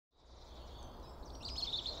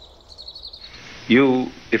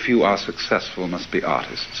You, if you are successful, must be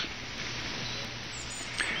artists.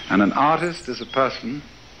 And an artist is a person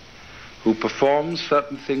who performs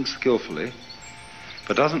certain things skillfully,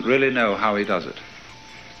 but doesn't really know how he does it.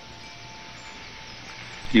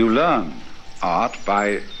 You learn art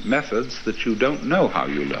by methods that you don't know how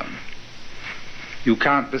you learn. You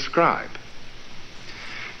can't describe,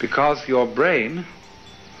 because your brain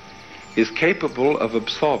is capable of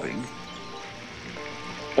absorbing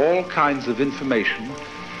all kinds of information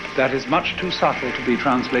that is much too subtle to be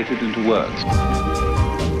translated into words.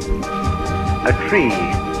 A tree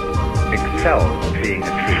excels at being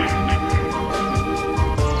a tree,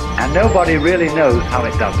 and nobody really knows how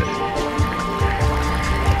it does it.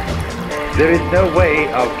 There is no way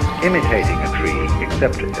of imitating a tree,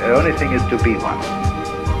 except the only thing is to be one.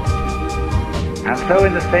 And so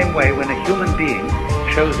in the same way, when a human being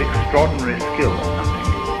shows extraordinary skill at something,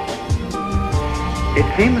 it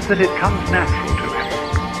seems that it comes natural to him.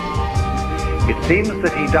 It seems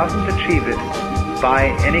that he doesn't achieve it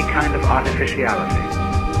by any kind of artificiality.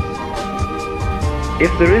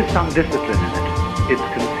 If there is some discipline in it, it's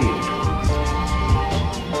concealed.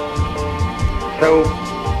 So,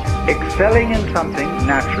 excelling in something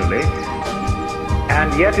naturally,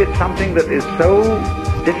 and yet it's something that is so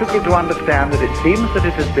difficult to understand that it seems that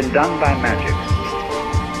it has been done by magic,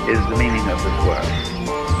 is the meaning of this work.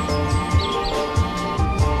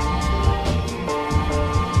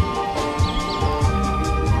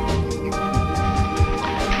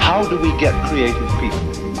 How do we get creative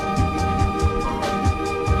people?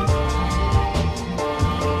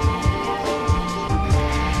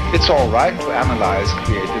 It's all right to analyze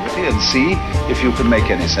creativity and see if you can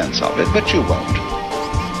make any sense of it, but you won't.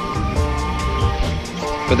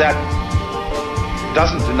 But that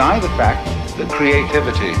doesn't deny the fact that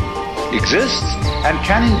creativity exists and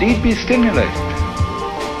can indeed be stimulated.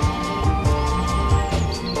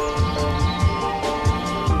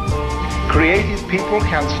 Creative people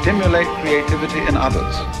can stimulate creativity in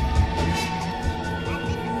others.